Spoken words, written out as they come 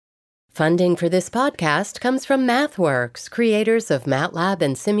Funding for this podcast comes from MathWorks, creators of MATLAB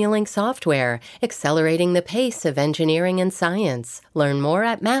and Simulink software, accelerating the pace of engineering and science. Learn more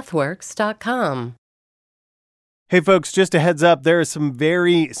at mathworks.com. Hey folks, just a heads up, there is some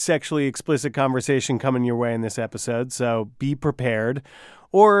very sexually explicit conversation coming your way in this episode, so be prepared.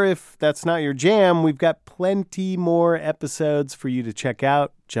 Or if that's not your jam, we've got plenty more episodes for you to check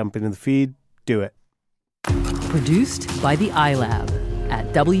out. Jump into the feed, do it. Produced by the iLab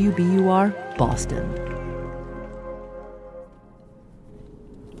at WBUR Boston.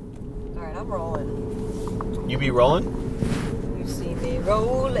 All right, I'm rolling. You be rolling? You see me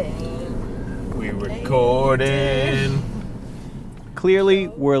rolling. We recording. Clearly,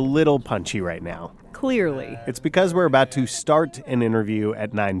 we're a little punchy right now. Clearly. It's because we're about to start an interview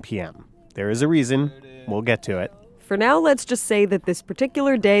at 9 p.m. There is a reason. We'll get to it. For now, let's just say that this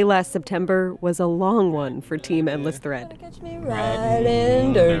particular day last September was a long one for Team Endless Thread. Catch me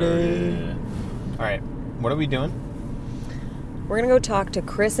riding dirty. All right, what are we doing? We're going to go talk to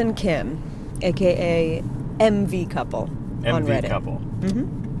Chris and Kim, a.k.a. MV couple on Reddit. MV couple.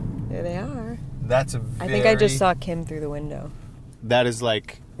 Mm-hmm. There they are. That's a I think I just saw Kim through the window. That is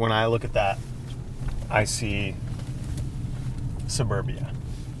like, when I look at that, I see suburbia.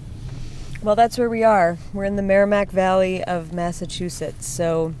 Well, that's where we are. We're in the Merrimack Valley of Massachusetts.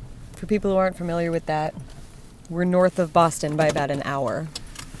 So, for people who aren't familiar with that, we're north of Boston by about an hour.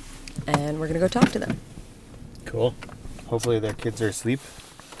 And we're going to go talk to them. Cool. Hopefully their kids are asleep.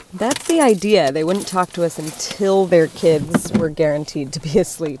 That's the idea. They wouldn't talk to us until their kids were guaranteed to be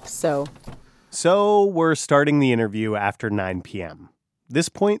asleep. So we're starting the interview after 9 p.m. This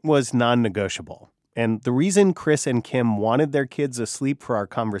point was non-negotiable. And the reason Chris and Kim wanted their kids asleep for our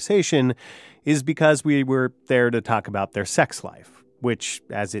conversation is because we were there to talk about their sex life, which,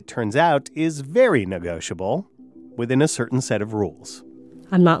 as it turns out, is very negotiable within a certain set of rules.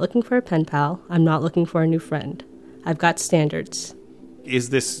 I'm not looking for a pen pal. I'm not looking for a new friend. I've got standards.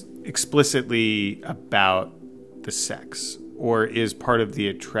 Is this explicitly about the sex, or is part of the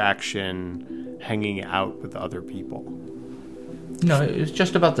attraction hanging out with other people? No, it's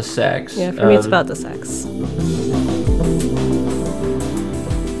just about the sex. Yeah, for me it's about the sex.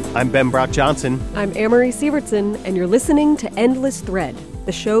 I'm Ben Brock Johnson. I'm Amory Sievertson, and you're listening to Endless Thread,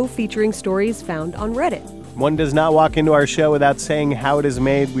 the show featuring stories found on Reddit. One does not walk into our show without saying how it is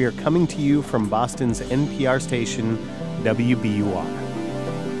made. We are coming to you from Boston's NPR station, WBUR.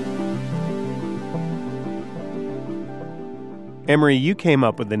 Emery, you came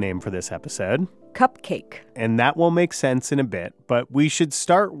up with the name for this episode. Cupcake. And that will make sense in a bit, but we should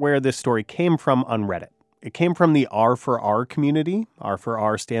start where this story came from on Reddit. It came from the R4R community.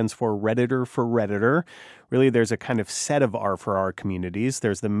 R4R stands for Redditor for Redditor. Really, there's a kind of set of R4R communities.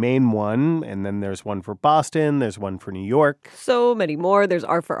 There's the main one, and then there's one for Boston, there's one for New York. So many more. There's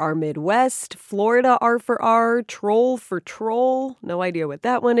R4R Midwest, Florida R4R, Troll for Troll. No idea what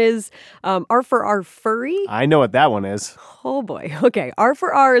that one is. R4R Furry. I know what that one is. Oh boy. Okay.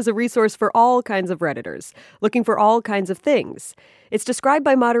 R4R is a resource for all kinds of Redditors, looking for all kinds of things. It's described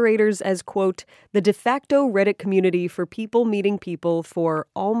by moderators as, quote, the de facto Reddit community for people meeting people for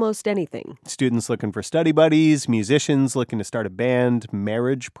almost anything. Students looking for study buddies, musicians looking to start a band,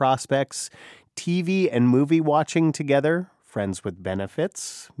 marriage prospects, TV and movie watching together, friends with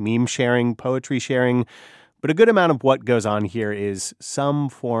benefits, meme sharing, poetry sharing. But a good amount of what goes on here is some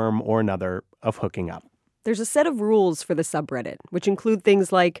form or another of hooking up. There's a set of rules for the subreddit, which include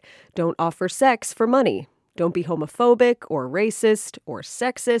things like don't offer sex for money. Don't be homophobic or racist or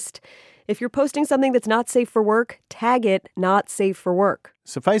sexist. If you're posting something that's not safe for work, tag it not safe for work.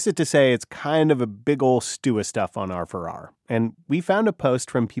 Suffice it to say, it's kind of a big ol' stew of stuff on R4R. And we found a post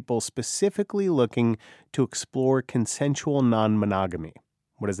from people specifically looking to explore consensual non-monogamy.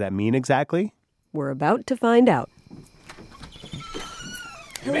 What does that mean exactly? We're about to find out.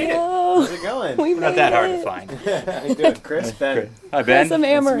 You made it. How's it going? We Not that hard to find. How you doing, Chris? Ben. Hi, Ben. Chris, I'm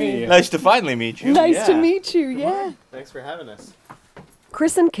Amory. Nice to finally meet you. Nice to meet you, yeah. Thanks for having us.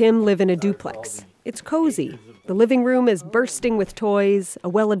 Chris and Kim live in a duplex. It's cozy. The living room is bursting with toys, a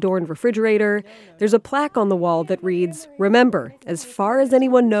well-adorned refrigerator. There's a plaque on the wall that reads, "Remember, as far as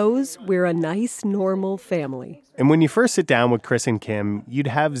anyone knows, we're a nice, normal family." And when you first sit down with Chris and Kim, you'd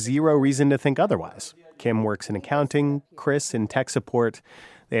have zero reason to think otherwise. Kim works in accounting, Chris in tech support.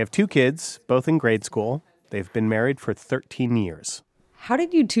 They have 2 kids, both in grade school. They've been married for 13 years. How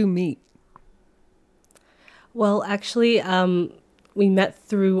did you two meet? Well, actually, we met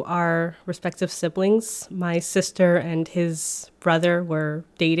through our respective siblings. My sister and his brother were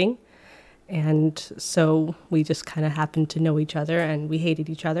dating, and so we just kind of happened to know each other, and we hated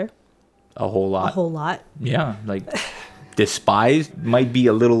each other. A whole lot. A whole lot. Yeah, like despised might be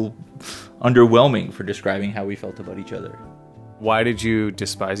a little underwhelming for describing how we felt about each other. Why did you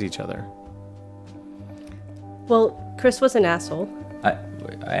despise each other? Well, Chris was an asshole. I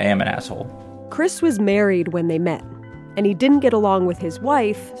am an asshole. Chris was married when they met, and he didn't get along with his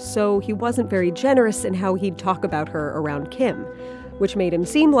wife, so he wasn't very generous in how he'd talk about her around Kim, which made him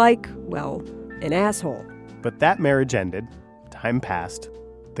seem like, well, an asshole. But that marriage ended. Time passed.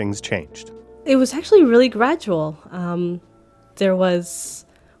 Things changed. It was actually really gradual. There was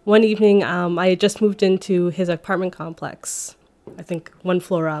one evening, I had just moved into his apartment complex, I think 1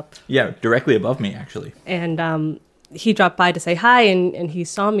 floor up. Yeah, directly above me, actually. And he dropped by to say hi, and he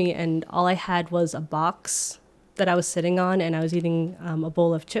saw me, and all I had was a box that I was sitting on, and I was eating a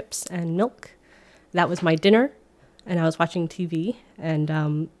bowl of chips and milk. That was my dinner, and I was watching TV,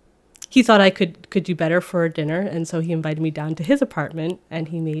 and he thought I could do better for dinner, and so he invited me down to his apartment, and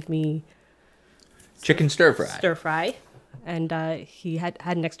he made me chicken stir fry. Stir fry, and he had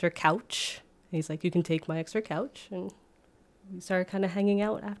an extra couch. He's like, "You can take my extra couch," and we started kind of hanging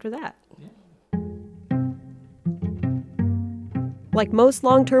out after that. Yeah. Like most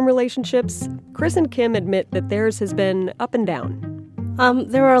long-term relationships, Chris and Kim admit that theirs has been up and down.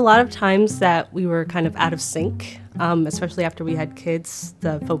 There were a lot of times that we were kind of out of sync, especially after we had kids.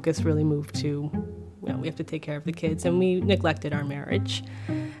 The focus really moved to, we have to take care of the kids, and we neglected our marriage.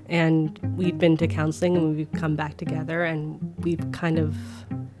 And we'd been to counseling, and we've come back together, and we've kind of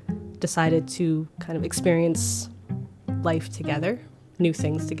decided to kind of experience life together, new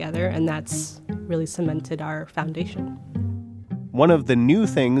things together, and that's really cemented our foundation. One of the new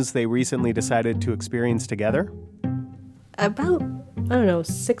things they recently decided to experience together? About,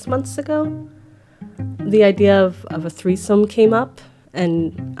 6 months ago, the idea of a threesome came up,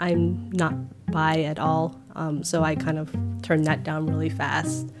 and I'm not bi at all, so I kind of turned that down really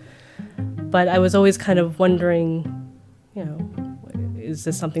fast. But I was always kind of wondering, is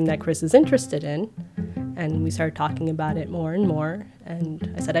this something that Chris is interested in? And we started talking about it more and more,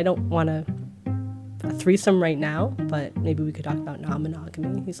 and I said, I don't want a threesome right now, but maybe we could talk about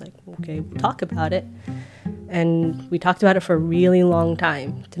non-monogamy. He's like, okay, we'll talk about it. And we talked about it for a really long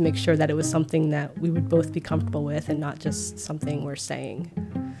time to make sure that it was something that we would both be comfortable with and not just something we're saying.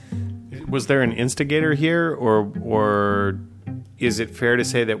 Was there an instigator here, or is it fair to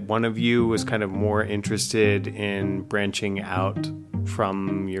say that one of you was kind of more interested in branching out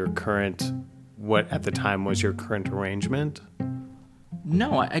from your current, what at the time was your current arrangement?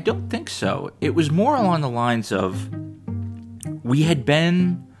 No, I don't think so. It was more along the lines of we had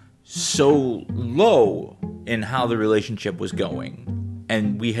been so low in how the relationship was going,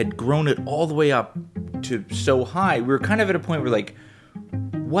 and we had grown it all the way up to so high. We were kind of at a point where, like,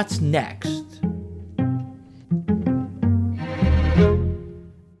 what's next?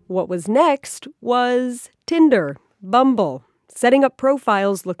 What was next was Tinder, Bumble, setting up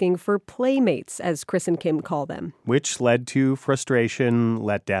profiles looking for playmates, as Chris and Kim call them. Which led to frustration,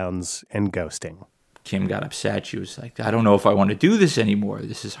 letdowns, and ghosting. Kim got upset. She was like, I don't know if I want to do this anymore.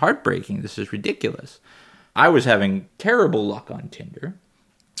 This is heartbreaking. This is ridiculous. I was having terrible luck on Tinder.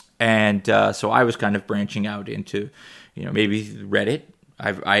 And so I was kind of branching out into, maybe Reddit.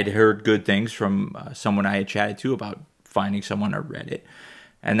 I'd heard good things from someone I had chatted to about finding someone on Reddit.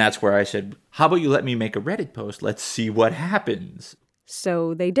 And that's where I said, how about you let me make a Reddit post? Let's see what happens.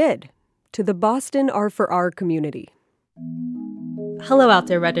 So they did, to the Boston R4R community. Hello out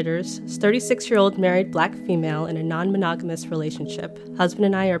there, Redditors. 36-year-old married black female in a non-monogamous relationship. Husband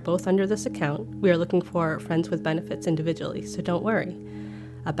and I are both under this account. We are looking for friends with benefits individually, so don't worry.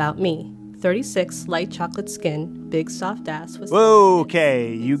 About me. 36, light chocolate skin, big soft ass.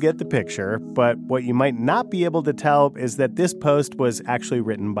 Okay, you get the picture. But what you might not be able to tell is that this post was actually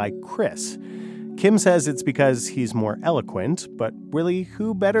written by Chris. Kim says it's because he's more eloquent, but really,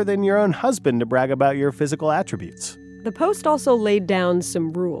 who better than your own husband to brag about your physical attributes? The post also laid down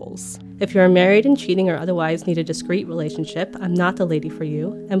some rules. If you're married and cheating or otherwise need a discreet relationship, I'm not the lady for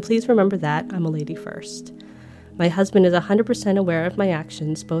you. And please remember that I'm a lady first. My husband is 100% aware of my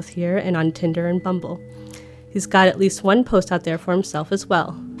actions, both here and on Tinder and Bumble. He's got at least one post out there for himself as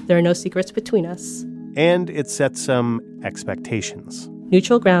well. There are no secrets between us. And it sets some expectations.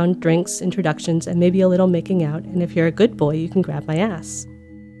 Neutral ground, drinks, introductions, and maybe a little making out. And if you're a good boy, you can grab my ass.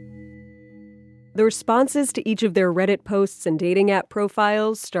 The responses to each of their Reddit posts and dating app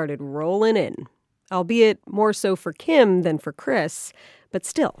profiles started rolling in, albeit more so for Kim than for Chris, but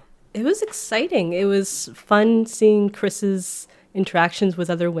still. It was exciting. It was fun seeing Chris's interactions with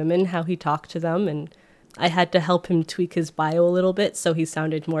other women, how he talked to them, and I had to help him tweak his bio a little bit so he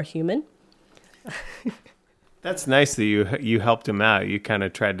sounded more human. That's nice that you helped him out. You kind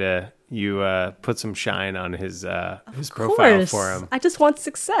of tried to, you put some shine on his profile course. for him. I just want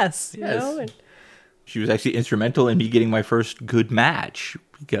success, you Yes. know? And She was actually instrumental in me getting my first good match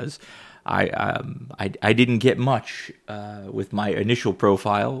because I didn't get much with my initial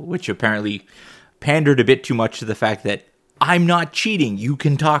profile, which apparently pandered a bit too much to the fact that I'm not cheating. You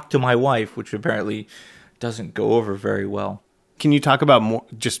can talk to my wife, which apparently doesn't go over very well. Can you talk about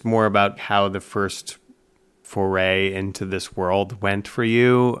more about how the first foray into this world went for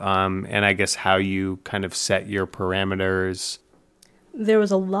you, and I guess how you kind of set your parameters? there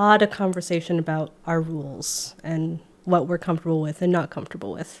was a lot of conversation about our rules and what we're comfortable with and not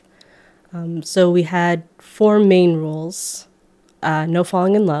comfortable with. So we had 4 main rules. No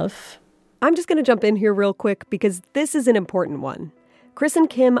falling in love. I'm just going to jump in here real quick because this is an important one. Chris and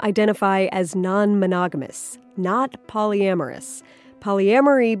Kim identify as non-monogamous, not polyamorous.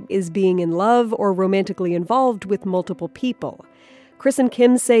 Polyamory is being in love or romantically involved with multiple people. Chris and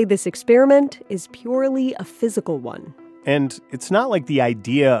Kim say this experiment is purely a physical one. And it's not like the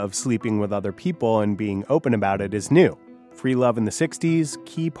idea of sleeping with other people and being open about it is new. Free love in the 60s,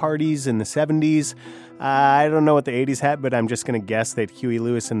 key parties in the 70s. I don't know what the 80s had, but I'm just going to guess that Huey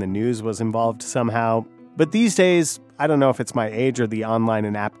Lewis and the News was involved somehow. But these days, I don't know if it's my age or the online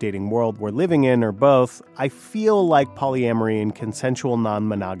and app dating world we're living in or both, I feel like polyamory and consensual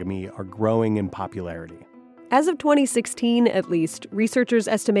non-monogamy are growing in popularity. As of 2016, at least, researchers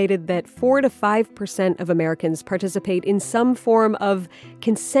estimated that 4 to 5% of Americans participate in some form of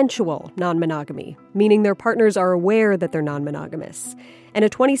consensual non-monogamy, meaning their partners are aware that they're non-monogamous. And a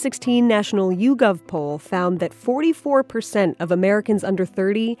 2016 national YouGov poll found that 44% of Americans under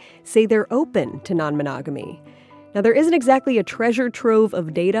 30 say they're open to non-monogamy. Now, there isn't exactly a treasure trove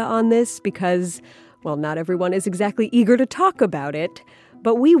of data on this because, well, not everyone is exactly eager to talk about it,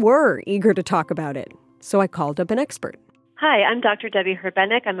 but we were eager to talk about it. So I called up an expert. Hi, I'm Dr. Debbie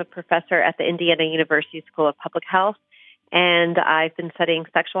Herbenek. I'm a professor at the Indiana University School of Public Health, and I've been studying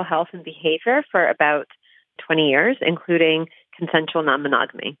sexual health and behavior for about 20 years, including consensual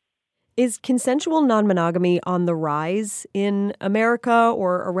non-monogamy. Is consensual non-monogamy on the rise in America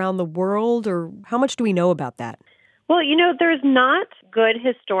or around the world, or how much do we know about that? Well, there's not good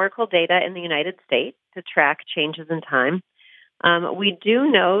historical data in the United States to track changes in time. We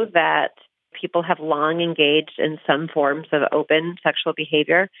do know that people have long engaged in some forms of open sexual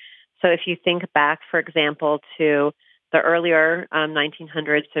behavior. So if you think back, for example, to the earlier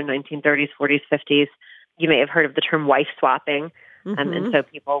 1900s, so 1930s, 40s, 50s, you may have heard of the term wife swapping. And so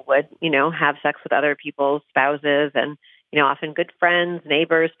people would, have sex with other people's spouses and, often good friends,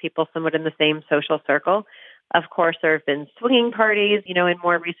 neighbors, people somewhat in the same social circle. Of course, there have been swinging parties, in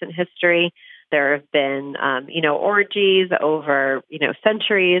more recent history. There have been, orgies over,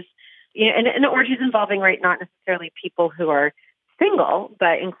 centuries. And orgies involving, right, not necessarily people who are single,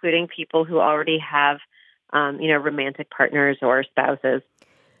 but including people who already have, romantic partners or spouses.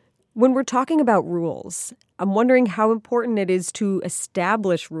 When we're talking about rules, I'm wondering how important it is to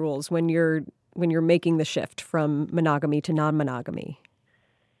establish rules when you're making the shift from monogamy to non-monogamy.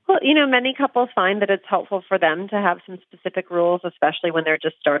 Well, many couples find that it's helpful for them to have some specific rules, especially when they're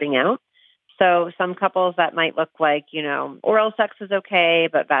just starting out. So some couples that might look like, oral sex is okay,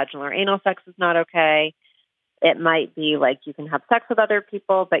 but vaginal or anal sex is not okay. It might be like you can have sex with other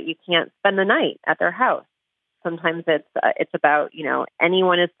people, but you can't spend the night at their house. Sometimes it's about,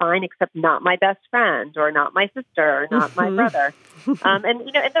 anyone is fine except not my best friend or not my sister or not my brother. And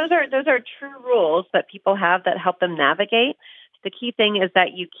those are true rules that people have that help them navigate. The key thing is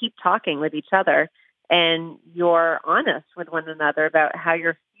that you keep talking with each other and you're honest with one another about how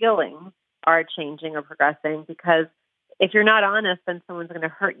your feelings are changing or progressing, because if you're not honest, then someone's going to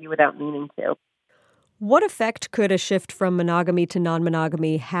hurt you without meaning to. What effect could a shift from monogamy to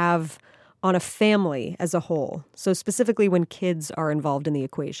non-monogamy have on a family as a whole? So specifically when kids are involved in the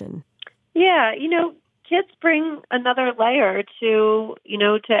equation. Yeah, kids bring another layer to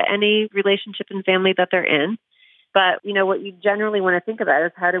any relationship and family that they're in. But, what you generally want to think about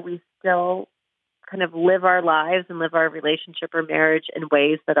is how do we still kind of live our lives and live our relationship or marriage in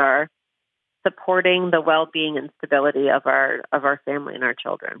ways that are supporting the well-being and stability of our family and our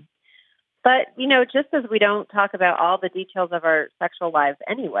children. But, just as we don't talk about all the details of our sexual lives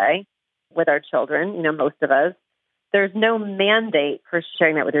anyway with our children, most of us, there's no mandate for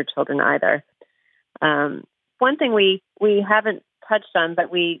sharing that with your children either. One thing we haven't touched on, but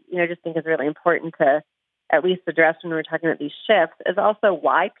we, just think is really important to at least address when we're talking about these shifts is also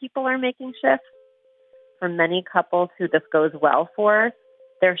why people are making shifts. For many couples who this goes well for,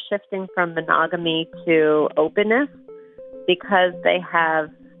 they're shifting from monogamy to openness because they have,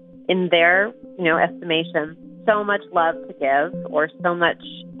 in their, estimation, so much love to give or so much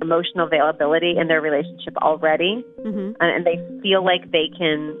emotional availability in their relationship already, and they feel like they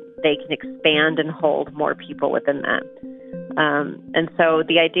can expand and hold more people within that. And so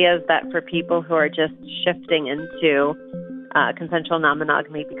the idea is that for people who are just shifting into consensual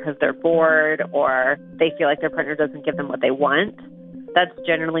non-monogamy because they're bored or they feel like their partner doesn't give them what they want, that's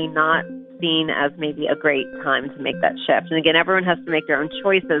generally not seen as maybe a great time to make that shift. And again, everyone has to make their own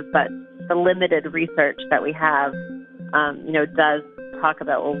choices, but the limited research that we have, does talk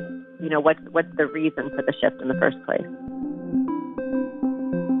about, what's the reason for the shift in the first place.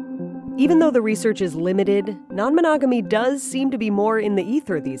 Even though the research is limited, non-monogamy does seem to be more in the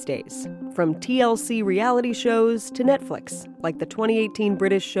ether these days. From TLC reality shows to Netflix, like the 2018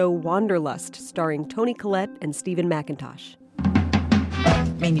 British show Wanderlust, starring Toni Collette and Stephen McIntosh.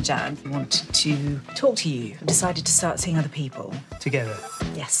 Me and your dad wanted to talk to you. Decided to start seeing other people. Together?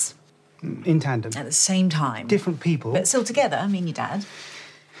 Yes. In tandem? At the same time. Different people? But still together, me and your dad.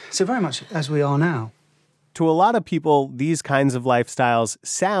 So very much as we are now. To a lot of people, these kinds of lifestyles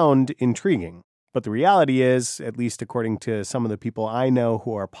sound intriguing. But the reality is, at least according to some of the people I know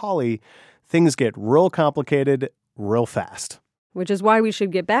who are poly, things get real complicated real fast. Which is why we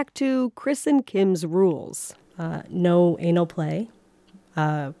should get back to Chris and Kim's rules. No anal play,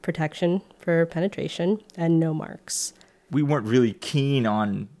 protection for penetration, and no marks. We weren't really keen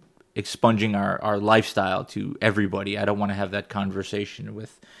on expunging our lifestyle to everybody. I don't want to have that conversation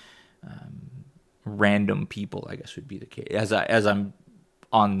with random people, I guess would be the case. As I'm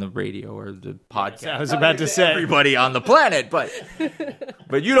on the radio or the podcast. I was about to say everybody on the planet, but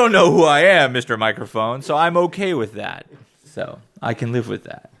you don't know who I am, Mr. Microphone, so I'm okay with that. So I can live with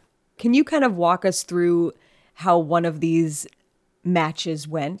that. Can you kind of walk us through how one of these matches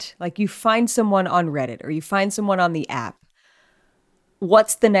went? Like, you find someone on Reddit or you find someone on the app.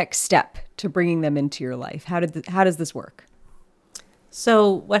 What's the next step to bringing them into your life? How does this work?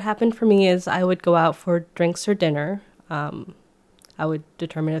 So what happened for me is I would go out for drinks or dinner. I would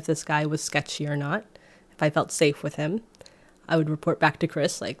determine if this guy was sketchy or not. If I felt safe with him, I would report back to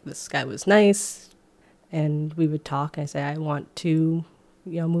Chris, like, this guy was nice. And we would talk. I say, I want to,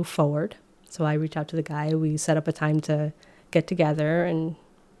 move forward. So I reach out to the guy. We set up a time to get together and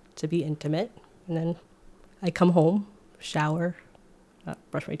to be intimate. And then I come home, shower,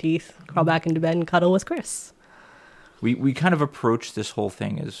 brush my teeth, crawl back into bed and cuddle with Chris. We kind of approach this whole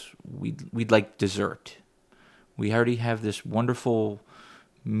thing as we'd like dessert. We already have this wonderful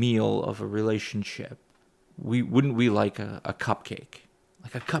meal of a relationship. Wouldn't we like a cupcake?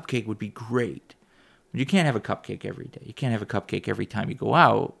 Like, a cupcake would be great. But you can't have a cupcake every day. You can't have a cupcake every time you go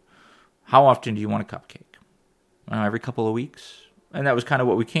out. How often do you want a cupcake? Every couple of weeks? And that was kind of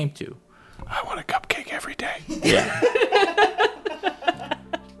what we came to. I want a cupcake every day. Yeah.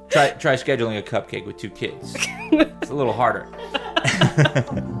 Try scheduling a cupcake with 2 kids. It's a little harder.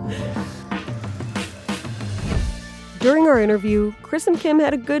 During our interview, Chris and Kim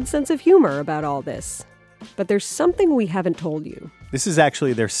had a good sense of humor about all this. But there's something we haven't told you. This is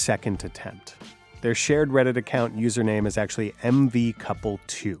actually their second attempt. Their shared Reddit account username is actually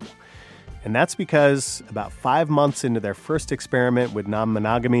MVCouple2. And that's because about 5 months into their first experiment with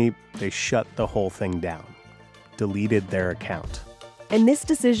non-monogamy, they shut the whole thing down. Deleted their account. And this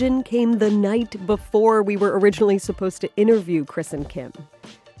decision came the night before we were originally supposed to interview Chris and Kim.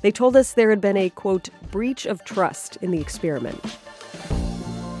 They told us there had been a, quote, breach of trust in the experiment.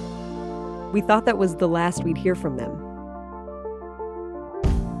 We thought that was the last we'd hear from them.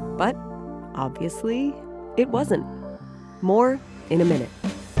 But obviously, it wasn't. More in a minute.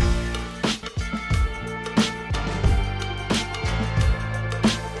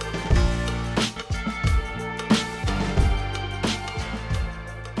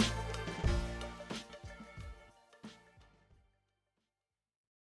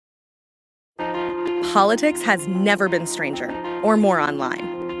 Politics has never been stranger or more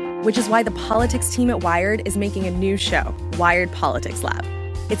online, which is why the politics team at Wired is making a new show, Wired Politics Lab.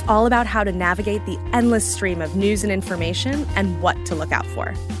 It's all about how to navigate the endless stream of news and information and what to look out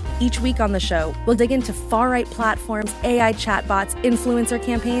for. Each week on the show, we'll dig into far-right platforms, AI chatbots, influencer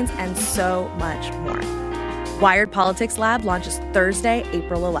campaigns, and so much more. Wired Politics Lab launches Thursday,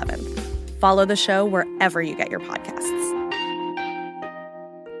 April 11th. Follow the show wherever you get your podcasts.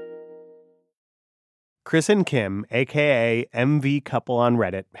 Chris and Kim, a.k.a. MV Couple on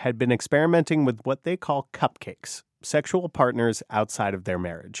Reddit, had been experimenting with what they call cupcakes, sexual partners outside of their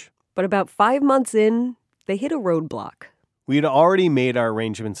marriage. But about 5 months in, they hit a roadblock. We had already made our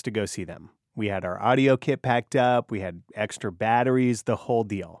arrangements to go see them. We had our audio kit packed up, we had extra batteries, the whole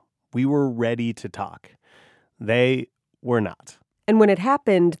deal. We were ready to talk. They were not. And when it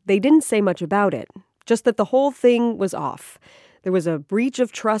happened, they didn't say much about it. just that the whole thing was off. There was a breach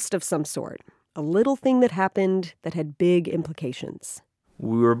of trust of some sort, a little thing that happened that had big implications.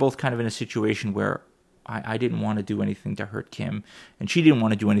 We were both kind of in a situation where I didn't want to do anything to hurt Kim, and she didn't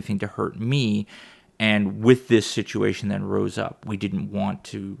want to do anything to hurt me. And with this situation that rose up, we didn't want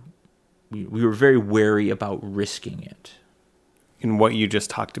to, we were very wary about risking it. In what you just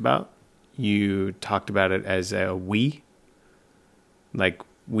talked about, you talked about it as a we, like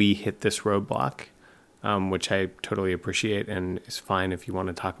we hit this roadblock, which I totally appreciate and is fine if you want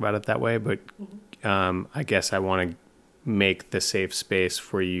to talk about it that way. But I guess I want to make the safe space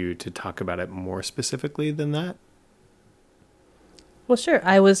for you to talk about it more specifically than that. Well, sure.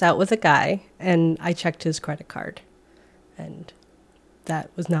 I was out with a guy, and I checked his credit card. And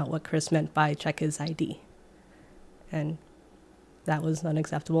that was not what Chris meant by check his ID. And that was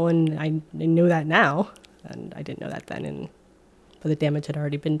unacceptable, and I knew that now, and I didn't know that then, but the damage had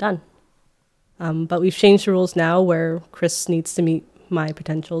already been done. But we've changed the rules now where Chris needs to meet my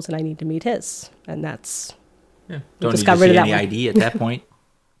potentials, and I need to meet his. And that's... Yeah. Don't need to see any ID at that point.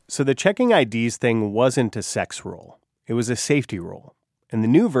 So the checking IDs thing wasn't a sex rule. It was a safety rule. And the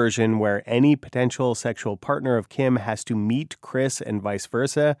new version, where any potential sexual partner of Kim has to meet Chris and vice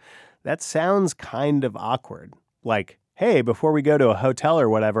versa, that sounds kind of awkward. Like, hey, before we go to a hotel or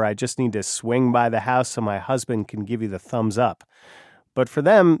whatever, I just need to swing by the house so my husband can give you the thumbs up. But for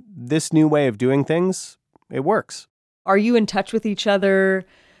them, this new way of doing things, it works. Are you in touch with each other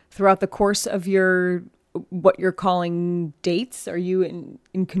throughout the course of your, what you're calling dates? Are you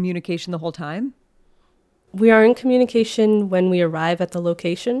in communication the whole time? We are in communication when we arrive at the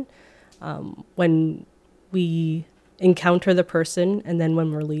location, when we encounter the person, and then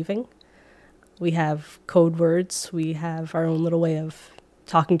when we're leaving. We have code words. We have our own little way of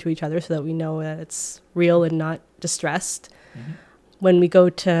talking to each other so that we know that it's real and not distressed. Mm-hmm. When we go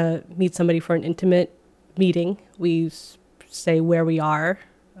to meet somebody for an intimate meeting, we say where we are.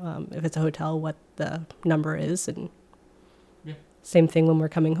 If it's a hotel, what the number is. And same thing when we're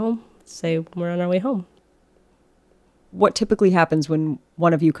coming home. Say we're on our way home. What typically happens when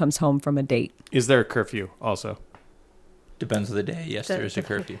one of you comes home from a date? Is there a curfew also? Depends on the day. Yes, there is a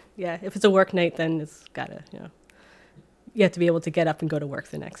curfew. Yeah, if it's a work night, then it's gotta, you have to be able to get up and go to work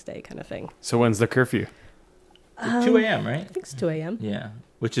the next day kind of thing. So when's the curfew? 2 a.m., right? I think it's 2 a.m. Yeah,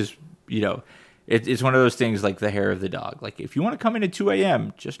 which is, it's one of those things like the hair of the dog. Like, if you want to come in at 2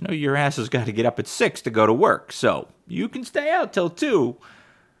 a.m., just know your ass has got to get up at 6 to go to work. So you can stay out till 2.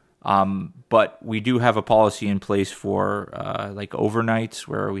 But we do have a policy in place for like overnights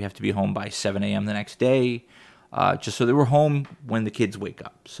where we have to be home by 7 a.m. the next day, just so that we're home when the kids wake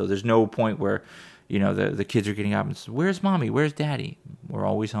up. So there's no point where, the kids are getting up and say, "Where's mommy? Where's daddy?" We're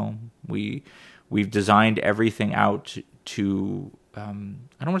always home. We've designed everything out to I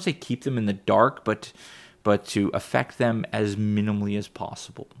don't want to say keep them in the dark, but to affect them as minimally as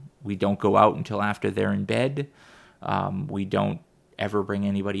possible. We don't go out until after they're in bed. We don't ever bring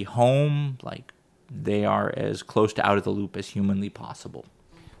anybody home. Like, they are as close to out of the loop as humanly possible.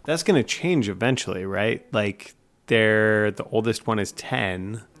 That's going to change eventually, right? Like, the oldest one is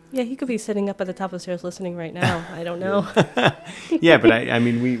 10. Yeah, he could be sitting up at the top of the stairs listening right now. I don't know. Yeah, but I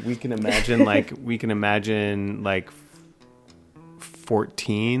mean, we can imagine like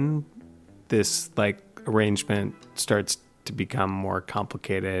 14. This arrangement starts to become more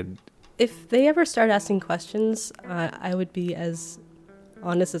complicated. If they ever start asking questions, I would be as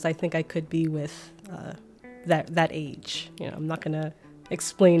honest as I think I could be with that age. I'm not going to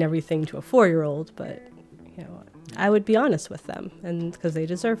explain everything to a 4-year-old, but I would be honest with them, and because they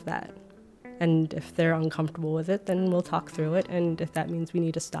deserve that. And if they're uncomfortable with it, then we'll talk through it. And if that means we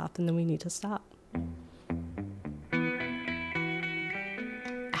need to stop, then we need to stop.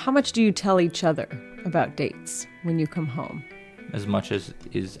 How much do you tell each other about dates when you come home? As much as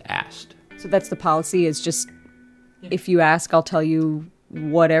is asked. So that's the policy, is just, if you ask, I'll tell you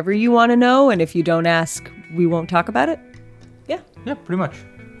whatever you want to know, and if you don't ask, we won't talk about it? Yeah. Yeah, pretty much.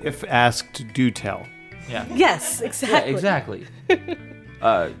 If asked, do tell. Yeah. Yes, exactly. Yeah, exactly.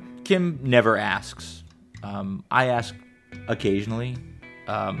 Kim never asks. I ask occasionally.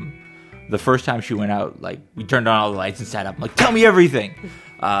 The first time she went out, we turned on all the lights and sat up. I'm like, tell me everything.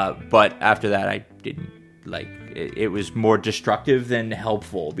 But after that, I didn't. It was more destructive than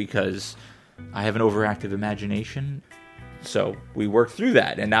helpful because I have an overactive imagination. So we worked through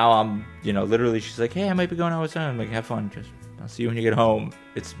that. And now I'm, literally she's like, hey, I might be going out with someone. I'm like, have fun. I'll see you when you get home.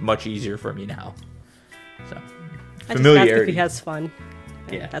 It's much easier for me now. So, I just ask if he has fun.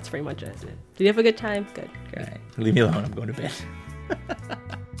 Yeah. That's pretty much it. Did you have a good time? Good. All right. Leave me alone. I'm going to bed.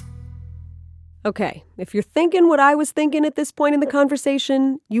 Okay, if you're thinking what I was thinking at this point in the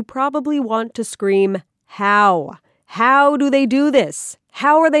conversation, you probably want to scream, how? How do they do this?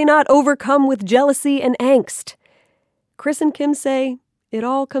 How are they not overcome with jealousy and angst? Chris and Kim say it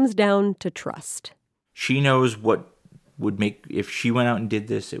all comes down to trust. She knows what would make, if she went out and did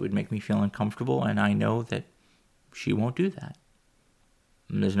this, it would make me feel uncomfortable, and I know that she won't do that.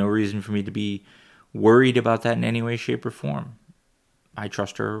 And there's no reason for me to be worried about that in any way, shape, or form. I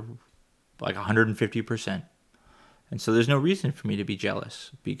trust her like 150%. And so there's no reason for me to be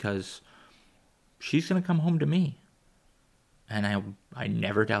jealous, because she's going to come home to me. And I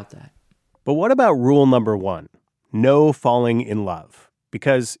never doubt that. But what about rule number 1? No falling in love.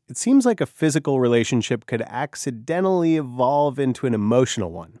 Because it seems like a physical relationship could accidentally evolve into an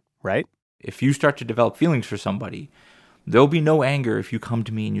emotional one, right? If you start to develop feelings for somebody, there'll be no anger if you come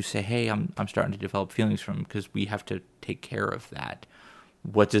to me and you say, hey, I'm starting to develop feelings for him, because we have to take care of that.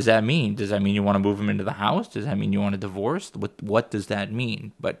 What does that mean? Does that mean you want to move him into the house? Does that mean you want a divorce? What does that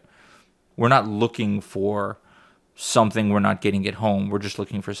mean? But we're not looking for something we're not getting at home. We're just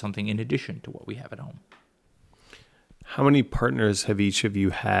looking for something in addition to what we have at home. How many partners have each of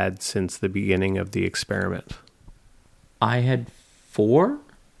you had since the beginning of the experiment? I had 4.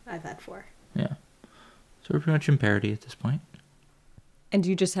 I've had 4. Yeah. So we're pretty much in parity at this point. And do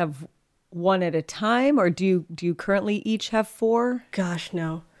you just have one at a time, or do you currently each have 4? Gosh,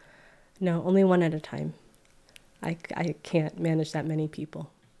 no. No, only one at a time. I can't manage that many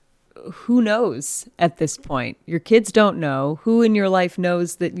people. Who knows at this point? Your kids don't know. Who in your life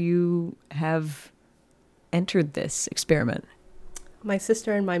knows that you have entered this experiment? My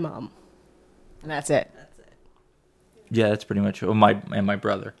sister and my mom. And that's it. Yeah, that's pretty much my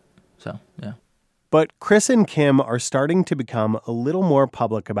brother. So, yeah. But Chris and Kim are starting to become a little more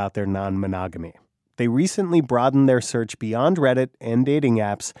public about their non-monogamy. They recently broadened their search beyond Reddit and dating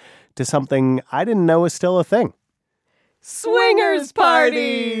apps to something I didn't know was still a thing. Swingers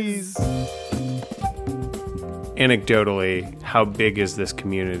parties! Anecdotally, how big is this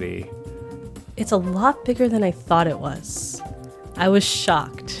community? It's a lot bigger than I thought it was. I was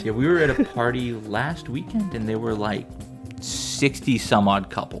shocked. Yeah, we were at a party last weekend, and there were like 60 some odd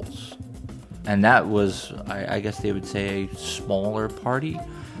couples. And that was, I guess they would say, a smaller party.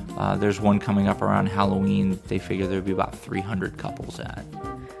 There's one coming up around Halloween. They figure there'd be about 300 couples at.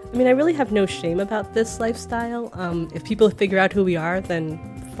 I mean, I really have no shame about this lifestyle. If people figure out who we are, then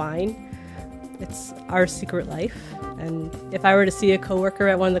fine. It's our secret life. And if I were to see a coworker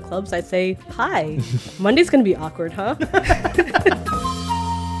at one of the clubs, I'd say, hi. Monday's going to be awkward, huh?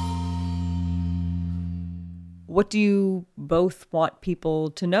 What do you both want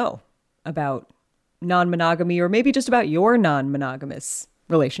people to know about non-monogamy, or maybe just about your non-monogamous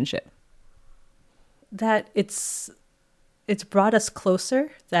relationship? That it's brought us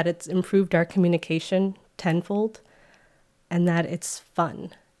closer, that it's improved our communication tenfold, and that it's fun,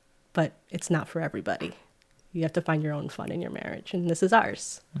 but it's not for everybody. You have to find your own fun in your marriage, and this is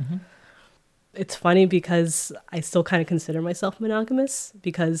ours. Mm-hmm. It's funny because I still kind of consider myself monogamous,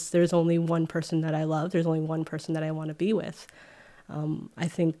 because there's only one person that I love. There's only one person that I want to be with. I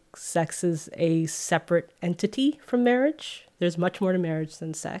think sex is a separate entity from marriage. There's much more to marriage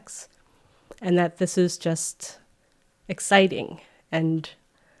than sex. And that this is just exciting. And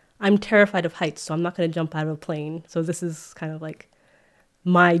I'm terrified of heights, so I'm not going to jump out of a plane. So this is kind of like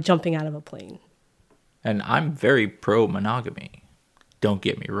my jumping out of a plane. And I'm very pro-monogamy. Don't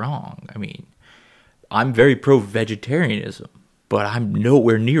get me wrong. I mean, I'm very pro-vegetarianism, but I'm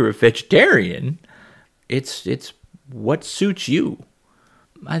nowhere near a vegetarian. It's what suits you.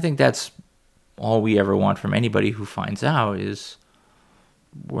 I think that's all we ever want from anybody who finds out, is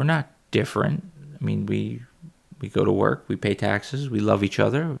we're not different. I mean, we go to work, we pay taxes, we love each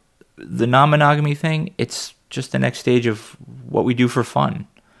other. The non-monogamy thing, it's just the next stage of what we do for fun.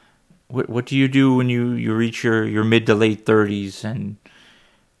 What do you do when you reach your mid to late 30s, and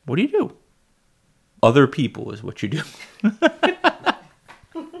what do you do? Other people is what you do.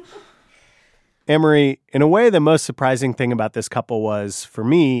 Amory, in a way, the most surprising thing about this couple was, for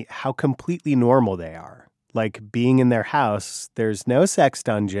me, how completely normal they are. Like, being in their house, there's no sex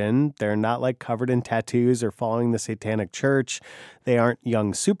dungeon. They're not, like, covered in tattoos or following the satanic church. They aren't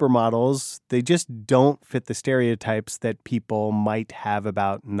young supermodels. They just don't fit the stereotypes that people might have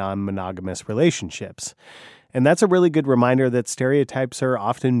about non-monogamous relationships. And that's a really good reminder that stereotypes are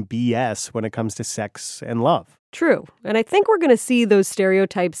often BS when it comes to sex and love. True. And I think we're going to see those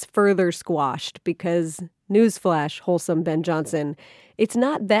stereotypes further squashed, because Newsflash, wholesome Ben Johnson. It's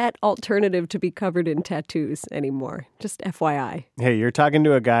not that alternative to be covered in tattoos anymore. Just FYI. Hey, you're talking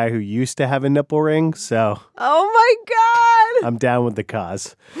to a guy who used to have a nipple ring, so... Oh my God! I'm down with the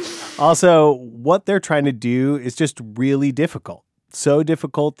cause. Also, what they're trying to do is just really difficult. So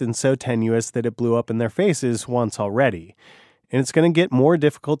difficult and so tenuous that it blew up in their faces once already. And it's going to get more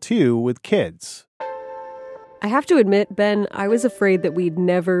difficult, too, with kids. I have to admit, Ben, I was afraid that we'd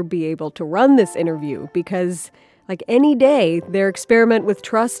never be able to run this interview because... like any day, their experiment with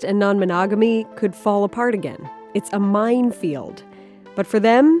trust and non-monogamy could fall apart again. It's a minefield. But for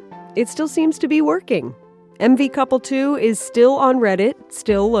them, it still seems to be working. MV Couple 2 is still on Reddit,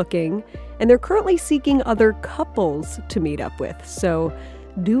 still looking, and they're currently seeking other couples to meet up with. So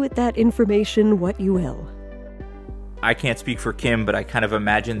do with that information what you will. I can't speak for Kim, but I kind of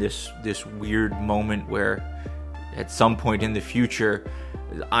imagine this weird moment where at some point in the future,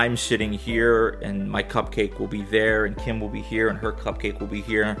 I'm sitting here and my cupcake will be there and Kim will be here and her cupcake will be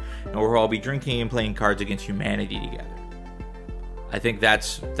here and we'll all be drinking and playing Cards Against Humanity together. I think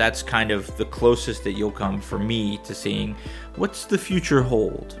that's kind of the closest that you'll come for me to seeing what's the future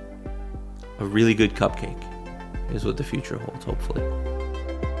hold. A really good cupcake is what the future holds, hopefully.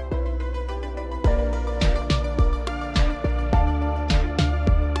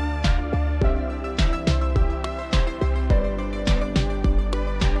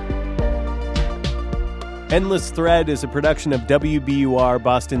 Endless Thread is a production of WBUR,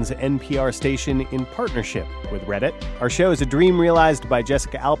 Boston's NPR station, in partnership with Reddit. Our show is a dream realized by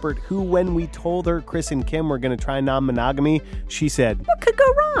Jessica Alpert, who, when we told her Chris and Kim were going to try non-monogamy, she said, "What could go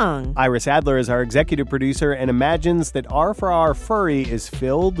wrong?" Iris Adler is our executive producer and imagines that R for Our Furry is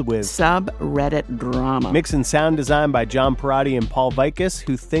filled with subreddit drama. Mix and sound design by John Parati and Paul Vikas,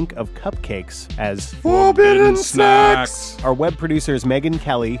 who think of cupcakes as forbidden snacks. Our web producer is Megan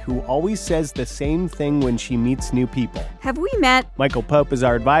Kelly, who always says the same thing when she meets new people. Have we met? Michael Pope is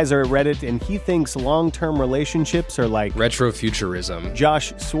our advisor at Reddit, and he thinks long-term relationships are like retrofuturism.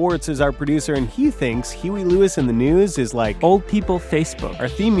 Josh Swartz is our producer, and he thinks Huey Lewis in the News is like old people Facebook. Our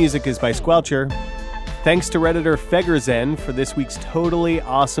theme music is by Squelcher. Thanks to Redditor Fegerzen for this week's totally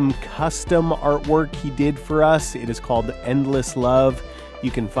awesome custom artwork he did for us. It is called Endless Love.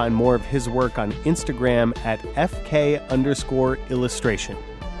 You can find more of his work on Instagram at FK_illustration.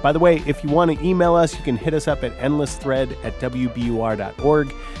 By the way, if you want to email us, you can hit us up at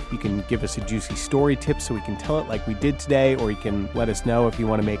endlessthread@wbur.org. You can give us a juicy story tip so we can tell it like we did today, or you can let us know if you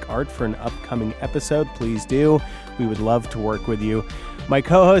want to make art for an upcoming episode. Please do. We would love to work with you. My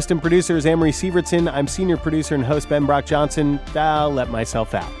co-host and producer is Amory Sievertson. I'm senior producer and host Ben Brock Johnson. I'll let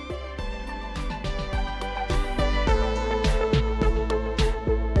myself out.